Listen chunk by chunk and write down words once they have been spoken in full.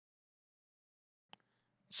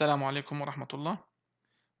Assalamu alaikum wa rahmatullah.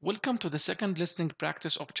 Welcome to the second listening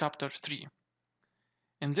practice of Chapter 3.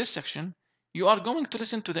 In this section, you are going to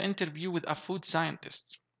listen to the interview with a food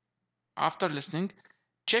scientist. After listening,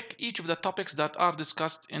 check each of the topics that are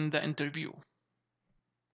discussed in the interview.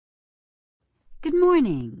 Good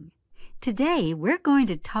morning. Today we're going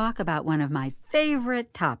to talk about one of my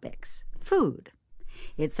favorite topics, food.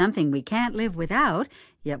 It's something we can't live without,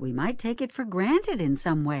 yet we might take it for granted in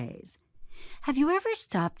some ways. Have you ever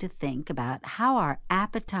stopped to think about how our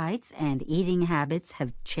appetites and eating habits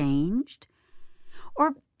have changed?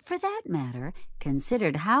 Or, for that matter,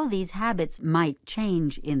 considered how these habits might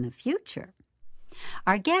change in the future?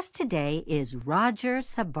 Our guest today is Roger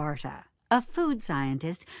Sabarta, a food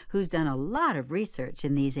scientist who's done a lot of research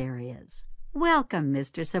in these areas. Welcome,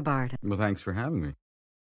 Mr. Sabarta. Well, thanks for having me.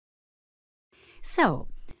 So,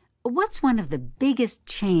 what's one of the biggest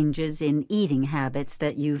changes in eating habits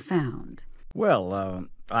that you've found? Well,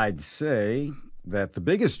 I'd say that the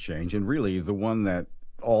biggest change, and really the one that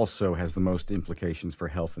also has the most implications for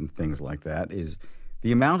health and things like that, is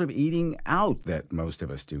the amount of eating out that most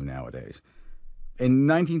of us do nowadays. In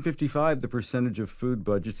 1955, the percentage of food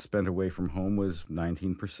budgets spent away from home was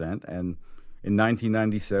 19%, and in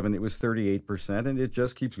 1997 it was 38%, and it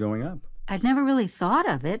just keeps going up. I'd never really thought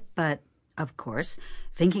of it, but of course,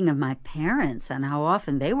 thinking of my parents and how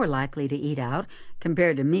often they were likely to eat out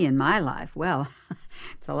compared to me in my life, well,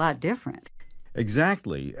 it's a lot different.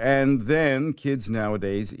 Exactly. And then kids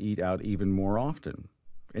nowadays eat out even more often.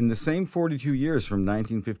 In the same 42 years from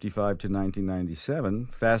 1955 to 1997,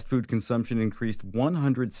 fast food consumption increased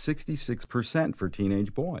 166% for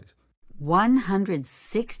teenage boys.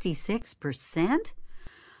 166%?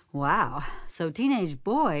 Wow. So teenage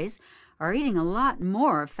boys are eating a lot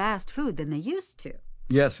more fast food than they used to.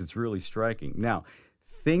 Yes, it's really striking. Now,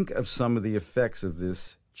 think of some of the effects of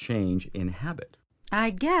this change in habit.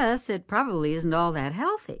 I guess it probably isn't all that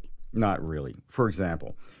healthy. Not really. For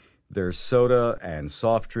example, there's soda and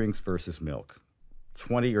soft drinks versus milk.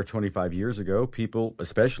 20 or 25 years ago, people,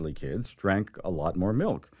 especially kids, drank a lot more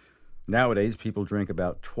milk. Nowadays, people drink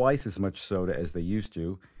about twice as much soda as they used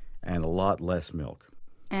to and a lot less milk.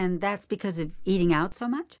 And that's because of eating out so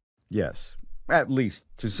much? Yes, at least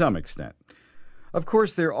to some extent. Of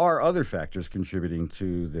course, there are other factors contributing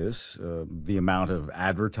to this. The amount of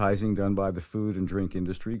advertising done by the food and drink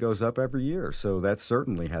industry goes up every year, so that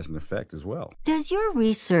certainly has an effect as well. Does your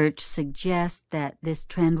research suggest that this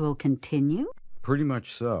trend will continue? Pretty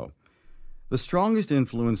much so. The strongest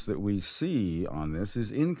influence that we see on this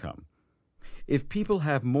is income. If people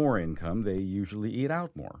have more income, they usually eat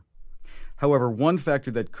out more. However, one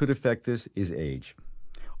factor that could affect this is age.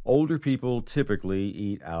 Older people typically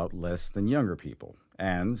eat out less than younger people,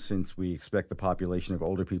 and since we expect the population of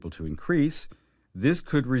older people to increase, this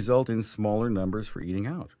could result in smaller numbers for eating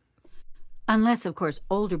out. Unless, of course,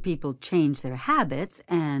 older people change their habits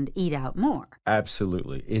and eat out more.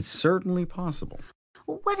 Absolutely. It's certainly possible.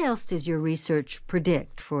 What else does your research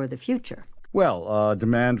predict for the future? Well,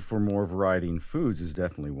 demand for more variety in foods is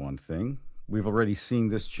definitely one thing. We've already seen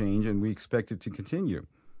this change, and we expect it to continue.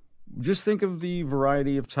 Just think of the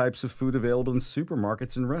variety of types of food available in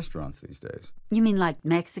supermarkets and restaurants these days. You mean like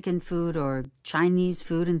Mexican food or Chinese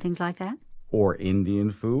food and things like that? Or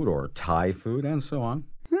Indian food or Thai food and so on.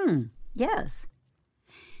 Yes.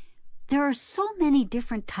 There are so many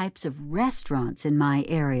different types of restaurants in my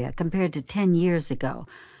area compared to 10 years ago.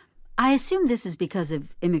 I assume this is because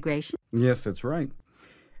of immigration? Yes, that's right.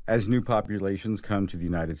 As new populations come to the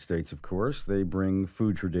United States, of course, they bring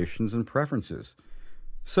food traditions and preferences.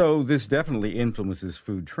 So this definitely influences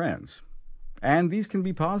food trends. And these can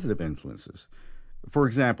be positive influences. For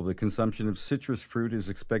example, the consumption of citrus fruit is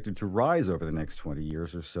expected to rise over the next 20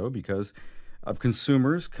 years or so because of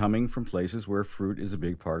consumers coming from places where fruit is a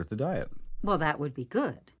big part of the diet. Well, that would be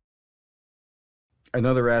good.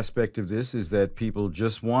 Another aspect of this is that people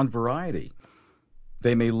just want variety.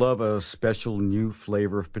 They may love a special new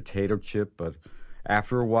flavor of potato chip, but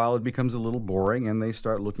after a while it becomes a little boring and they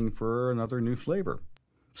start looking for another new flavor.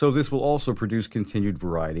 So this will also produce continued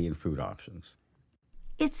variety in food options.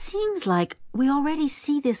 It seems like we already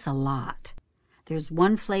see this a lot. There's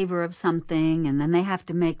one flavor of something, and then they have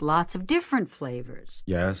to make lots of different flavors.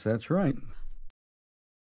 Yes, that's right.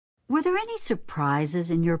 Were there any surprises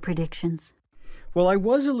in your predictions? Well, I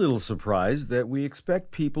was a little surprised that we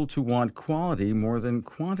expect people to want quality more than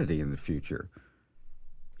quantity in the future.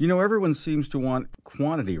 You know, everyone seems to want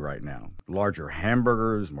quantity right now. Larger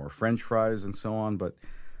hamburgers, more French fries, and so on, but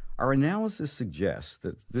our analysis suggests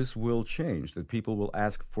that this will change, that people will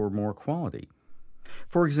ask for more quality.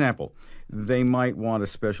 For example, they might want a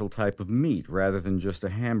special type of meat rather than just a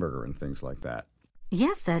hamburger and things like that.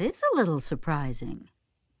 Yes, that is a little surprising.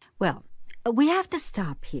 Well, we have to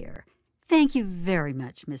stop here. Thank you very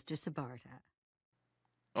much, Mr. Sabarta.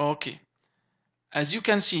 Okay. As you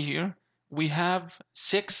can see here, we have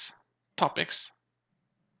 6 topics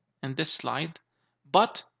in this slide,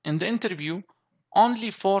 but in the interview,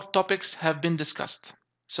 only 4 topics have been discussed.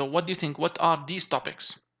 So what do you think? What are these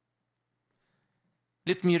topics?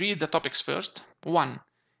 Let me read the topics first. 1.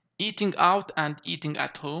 Eating out and eating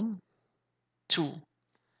at home. 2.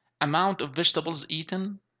 Amount of vegetables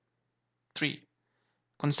eaten. 3.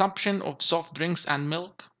 Consumption of soft drinks and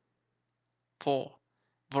milk. 4.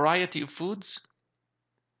 Variety of foods.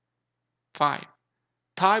 5.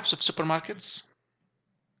 Types of supermarkets.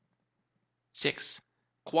 6.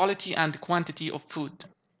 Quality and quantity of food.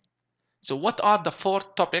 So what are the 4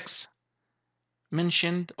 topics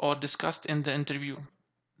mentioned or discussed in the interview?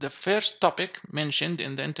 The first topic mentioned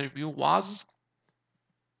in the interview was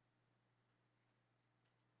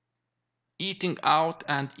eating out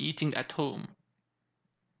and eating at home.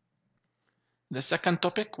 The second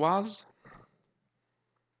topic was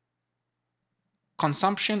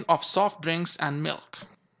consumption of soft drinks and milk.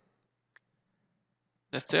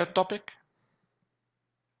 The third topic,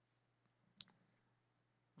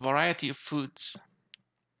 variety of foods.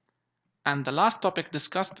 And the last topic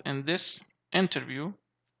discussed in this interview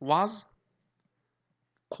was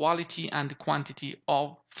quality and quantity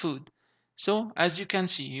of food. So as you can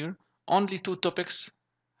see here, only 2 topics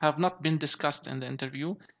have not been discussed in the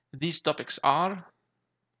interview. These topics are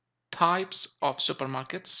types of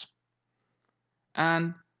supermarkets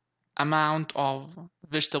and amount of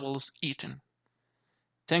vegetables eaten.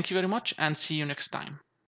 Thank you very much and see you next time.